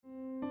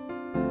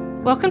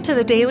Welcome to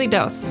the Daily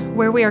Dose,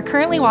 where we are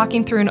currently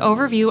walking through an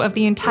overview of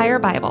the entire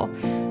Bible.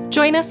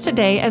 Join us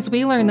today as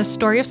we learn the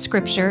story of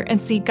Scripture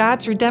and see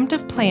God's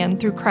redemptive plan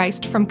through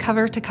Christ from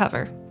cover to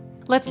cover.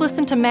 Let's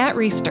listen to Matt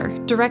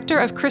Reisetter, Director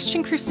of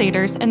Christian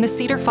Crusaders and the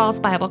Cedar Falls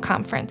Bible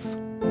Conference.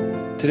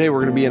 Today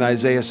we're going to be in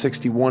Isaiah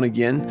 61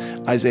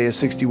 again, Isaiah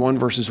 61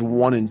 verses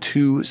 1 and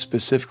 2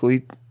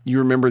 specifically. You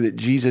remember that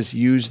Jesus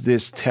used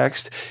this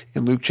text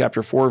in Luke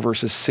chapter 4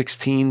 verses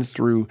 16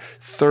 through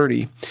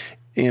 30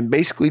 and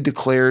basically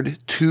declared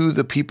to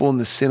the people in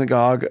the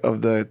synagogue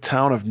of the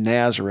town of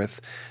Nazareth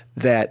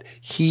that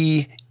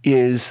he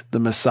is the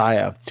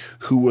Messiah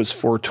who was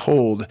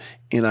foretold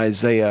in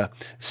Isaiah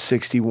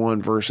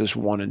 61 verses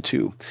 1 and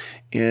 2.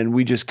 And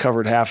we just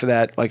covered half of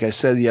that. Like I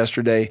said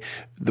yesterday,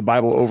 the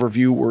Bible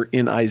overview, we're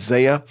in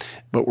Isaiah,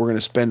 but we're going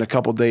to spend a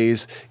couple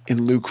days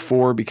in Luke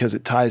 4 because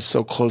it ties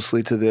so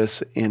closely to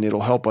this and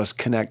it'll help us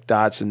connect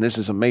dots. And this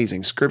is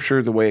amazing.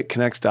 Scripture, the way it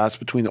connects dots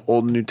between the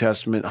Old and New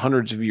Testament,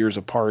 hundreds of years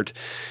apart.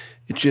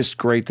 It's just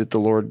great that the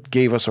Lord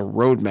gave us a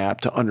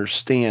roadmap to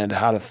understand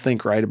how to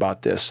think right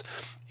about this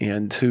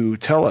and to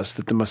tell us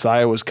that the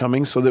Messiah was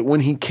coming so that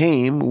when he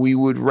came, we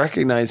would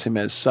recognize him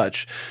as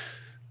such.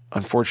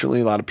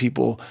 Unfortunately, a lot of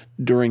people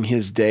during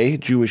his day,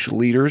 Jewish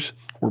leaders,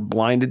 were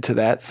blinded to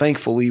that.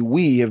 Thankfully,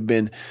 we have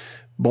been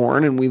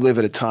born and we live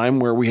at a time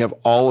where we have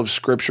all of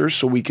Scripture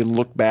so we can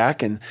look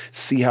back and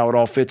see how it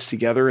all fits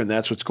together, and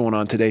that's what's going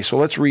on today. So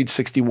let's read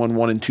 61,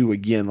 1 and 2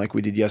 again like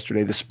we did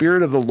yesterday. The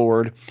Spirit of the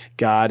Lord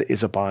God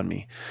is upon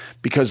me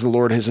because the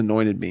Lord has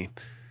anointed me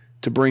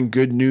to bring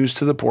good news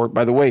to the poor.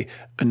 By the way,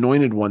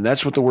 anointed one,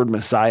 that's what the word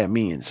Messiah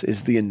means,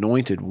 is the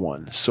anointed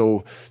one.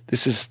 So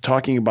this is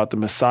talking about the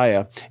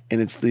Messiah, and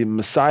it's the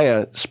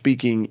Messiah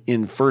speaking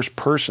in first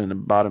person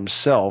about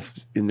himself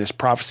in this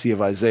prophecy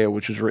of Isaiah,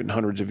 which was written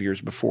hundreds of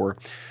years before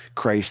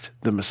Christ,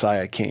 the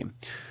Messiah, came.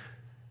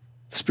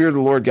 The Spirit of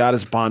the Lord God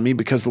is upon me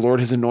because the Lord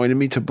has anointed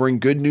me to bring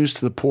good news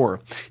to the poor.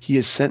 He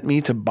has sent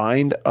me to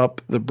bind up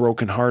the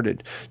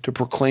brokenhearted, to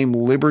proclaim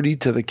liberty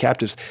to the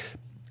captives.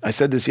 I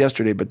said this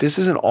yesterday, but this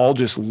isn't all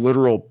just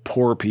literal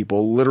poor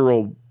people,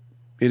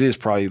 it is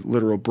probably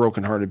literal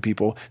brokenhearted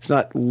people. It's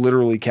not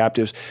literally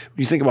captives.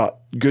 When you think about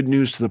good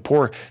news to the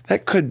poor,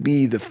 that could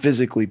be the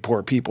physically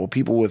poor people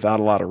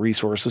without a lot of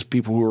resources,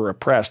 people who are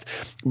oppressed.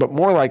 But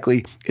more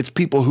likely, it's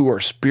people who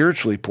are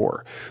spiritually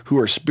poor, who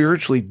are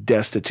spiritually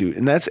destitute.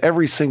 And that's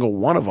every single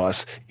one of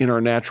us in our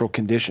natural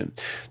condition.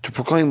 To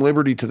proclaim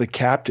liberty to the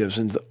captives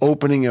and the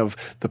opening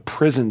of the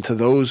prison to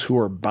those who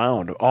are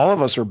bound. All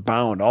of us are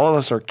bound. All of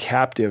us are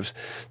captives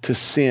to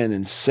sin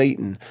and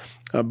Satan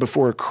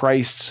before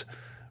Christ's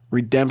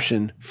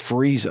redemption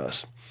frees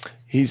us.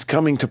 He's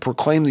coming to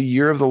proclaim the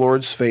year of the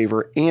Lord's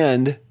favor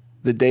and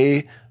the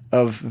day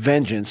of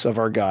vengeance of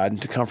our God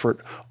and to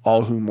comfort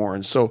all who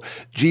mourn. So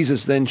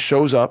Jesus then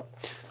shows up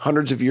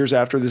hundreds of years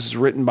after this is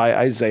written by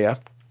Isaiah.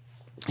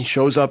 He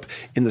shows up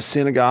in the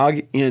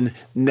synagogue in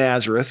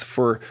Nazareth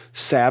for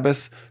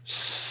Sabbath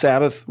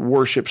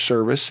worship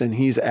service, and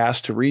he's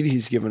asked to read.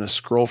 He's given a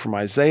scroll from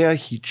Isaiah.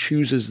 He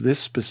chooses this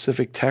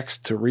specific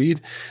text to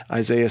read,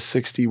 Isaiah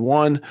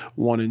 61,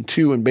 1 and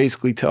 2, and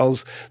basically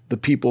tells the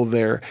people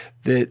there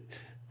that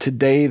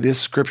today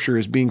this scripture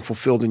is being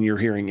fulfilled in your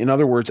hearing. In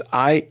other words,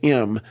 I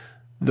am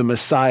the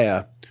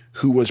Messiah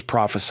who was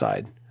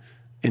prophesied.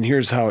 And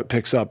here's how it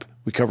picks up.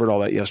 We covered all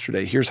that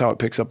yesterday. Here's how it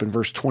picks up in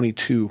verse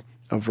 22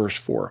 of verse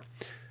 4,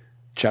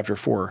 chapter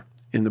 4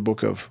 in the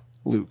book of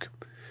Luke.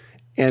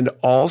 And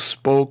all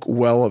spoke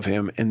well of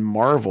him and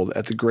marveled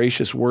at the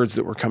gracious words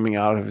that were coming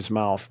out of his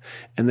mouth.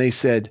 And they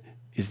said,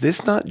 is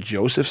this not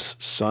Joseph's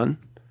son?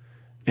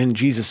 And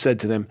Jesus said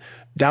to them,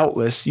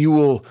 doubtless you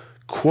will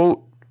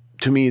quote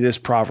to me this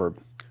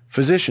proverb,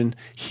 physician,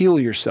 heal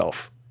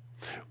yourself.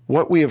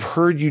 What we have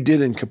heard you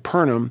did in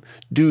Capernaum,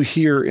 do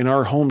here in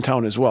our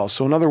hometown as well.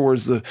 So in other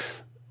words,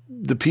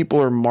 the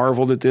people are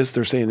marveled at this.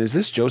 They're saying, is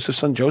this Joseph's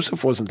son?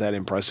 Joseph wasn't that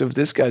impressive.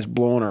 This guy's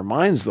blowing our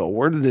minds, though.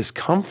 Where did this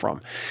come from?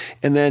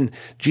 And then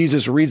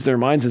Jesus reads their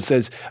minds and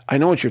says, I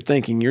know what you're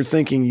thinking. You're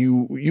thinking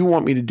you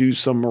want me to do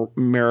some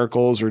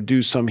miracles or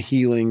do some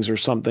healings or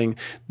something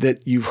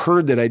that you've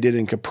heard that I did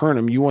in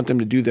Capernaum. You want them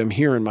to do them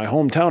here in my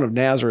hometown of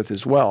Nazareth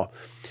as well.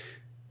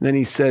 Then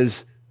he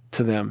says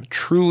to them,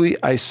 truly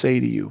I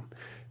say to you,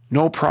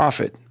 no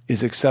prophet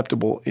is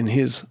acceptable in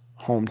his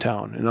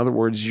hometown. In other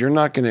words, you're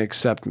not going to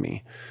accept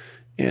me.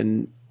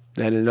 And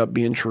that ended up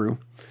being true.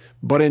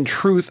 But in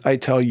truth, I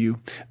tell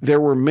you,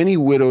 there were many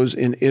widows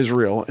in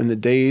Israel in the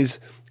days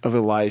of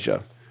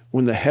Elijah,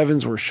 when the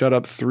heavens were shut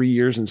up 3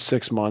 years and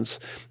 6 months,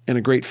 and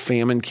a great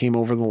famine came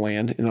over the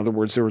land. In other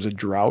words, there was a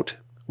drought.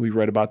 We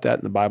read about that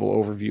in the Bible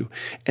overview.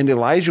 And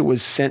Elijah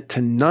was sent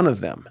to none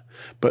of them,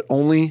 but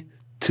only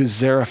to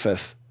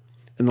Zarephath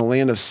in the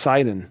land of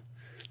Sidon,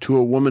 to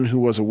a woman who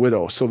was a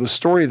widow. So the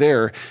story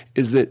there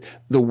is that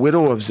the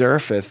widow of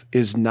Zarephath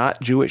is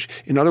not Jewish.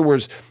 In other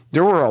words,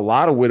 there were a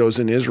lot of widows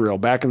in Israel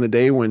back in the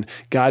day when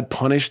God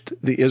punished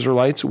the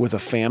Israelites with a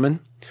famine.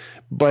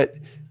 But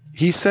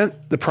he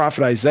sent the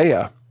prophet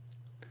Isaiah,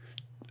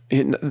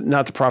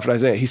 not the prophet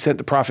Isaiah, he sent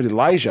the prophet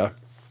Elijah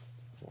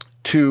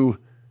to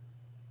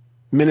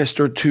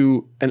minister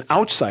to an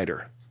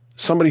outsider,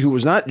 somebody who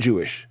was not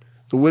Jewish,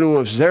 the widow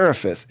of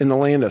Zarephath in the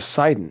land of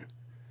Sidon.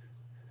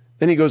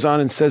 Then he goes on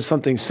and says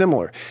something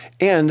similar.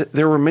 And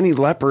there were many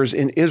lepers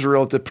in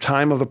Israel at the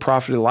time of the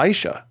prophet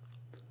Elisha,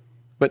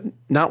 but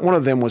not one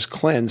of them was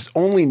cleansed,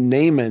 only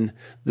Naaman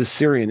the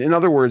Syrian. In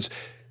other words,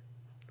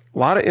 a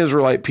lot of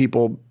Israelite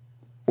people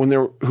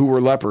who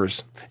were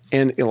lepers,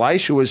 and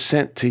Elisha was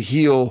sent to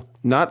heal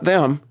not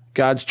them,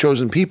 God's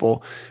chosen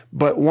people,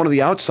 but one of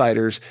the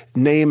outsiders,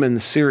 Naaman the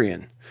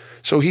Syrian.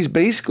 So he's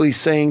basically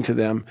saying to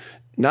them,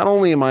 not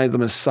only am I the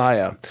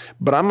Messiah,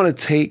 but I'm going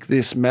to take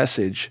this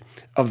message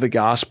of the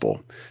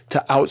gospel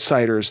to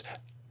outsiders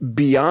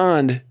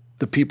beyond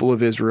the people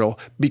of Israel,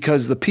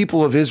 because the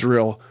people of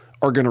Israel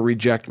are going to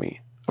reject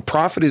me. A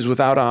prophet is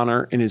without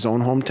honor in his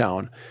own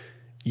hometown.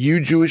 You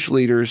Jewish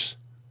leaders,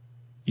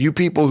 you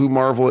people who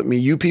marvel at me,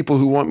 you people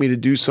who want me to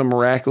do some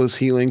miraculous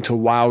healing to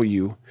wow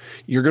you,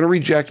 you're going to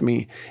reject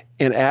me.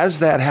 And as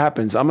that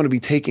happens, I'm going to be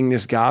taking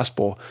this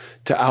gospel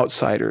to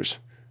outsiders.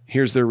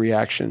 Here's their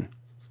reaction.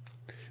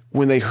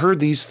 When they heard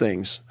these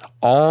things,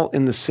 all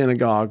in the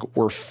synagogue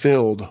were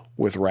filled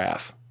with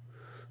wrath.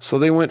 So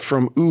they went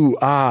from,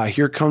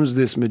 here comes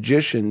this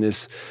magician,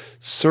 this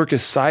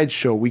circus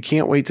sideshow. We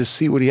can't wait to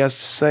see what he has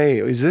to say.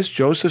 Is this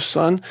Joseph's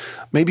son?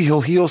 Maybe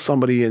he'll heal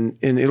somebody and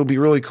it'll be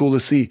really cool to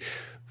see.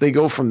 They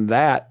go from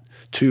that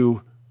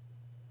to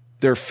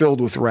they're filled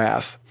with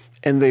wrath.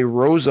 And they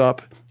rose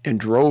up and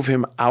drove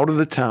him out of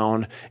the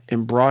town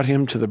and brought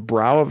him to the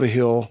brow of a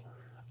hill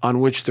on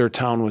which their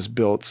town was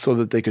built, so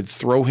that they could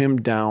throw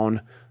him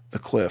down the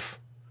cliff.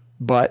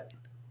 But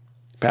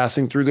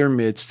passing through their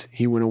midst,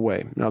 he went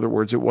away. In other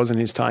words, it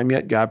wasn't his time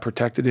yet. God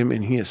protected him,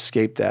 and he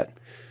escaped that.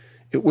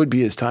 It would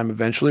be his time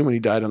eventually when he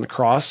died on the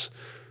cross.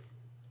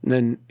 And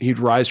then he'd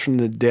rise from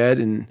the dead,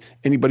 and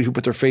anybody who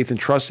put their faith and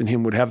trust in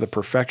him would have the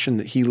perfection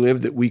that he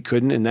lived that we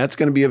couldn't. And that's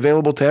going to be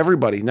available to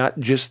everybody, not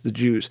just the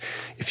Jews.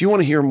 If you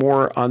want to hear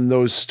more on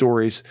those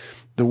stories,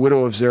 the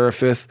widow of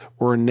Zarephath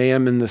or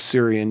Naaman the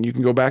Syrian, you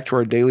can go back to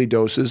our daily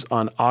doses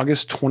on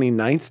August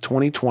 29th,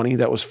 2020.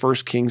 That was 1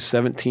 Kings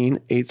 17,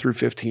 8 through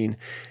 15.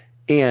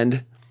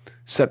 And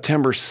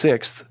September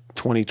 6th,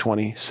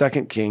 2020, 2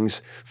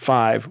 Kings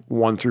 5,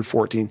 1 through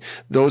 14.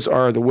 Those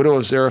are the widow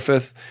of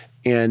Zarephath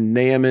and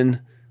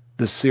Naaman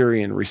the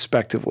Syrian,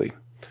 respectively.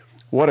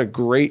 What a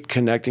great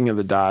connecting of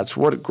the dots.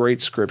 What a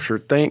great scripture.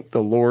 Thank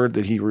the Lord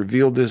that he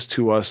revealed this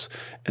to us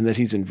and that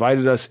he's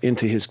invited us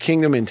into his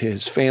kingdom, into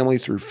his family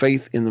through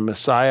faith in the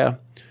Messiah,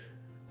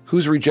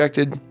 who's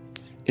rejected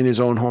in his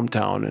own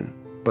hometown,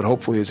 but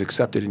hopefully is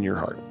accepted in your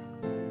heart.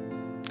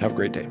 Have a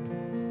great day.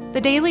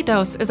 The Daily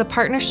Dose is a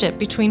partnership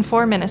between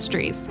 4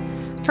 ministries.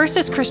 First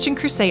is Christian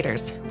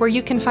Crusaders, where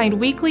you can find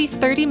weekly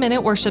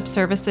 30-minute worship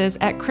services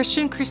at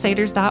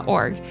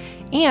christiancrusaders.org,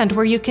 and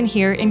where you can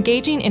hear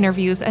engaging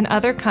interviews and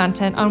other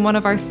content on one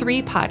of our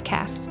 3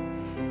 podcasts.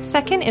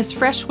 Second is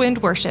Fresh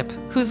Wind Worship,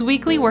 whose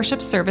weekly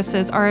worship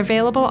services are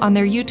available on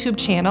their YouTube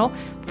channel,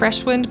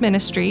 Fresh Wind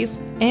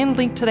Ministries, and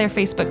linked to their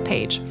Facebook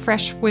page,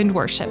 Fresh Wind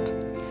Worship.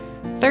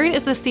 Third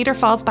is the Cedar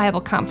Falls Bible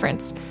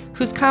Conference,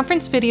 whose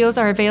conference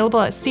videos are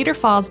available at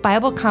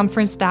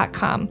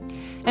cedarfallsbibleconference.com.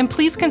 And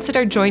please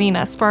consider joining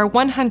us for our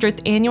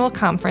 100th annual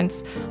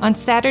conference on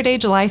Saturday,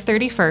 July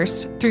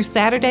 31st through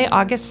Saturday,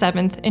 August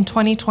 7th in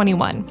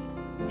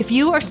 2021. If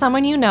you or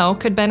someone you know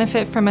could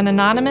benefit from an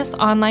anonymous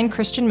online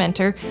Christian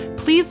mentor,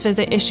 please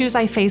visit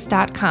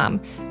issuesiface.com,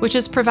 which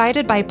is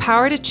provided by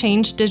Power to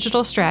Change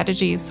Digital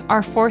Strategies,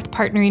 our 4th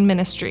partnering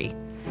ministry.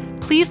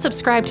 Please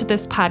subscribe to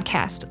this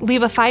podcast,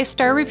 leave a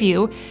 5-star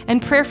review,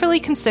 and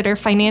prayerfully consider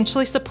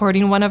financially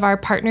supporting one of our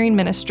partnering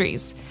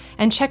ministries.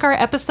 And check our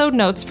episode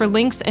notes for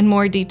links and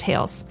more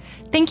details.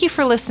 Thank you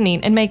for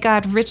listening, and may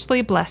God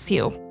richly bless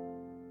you.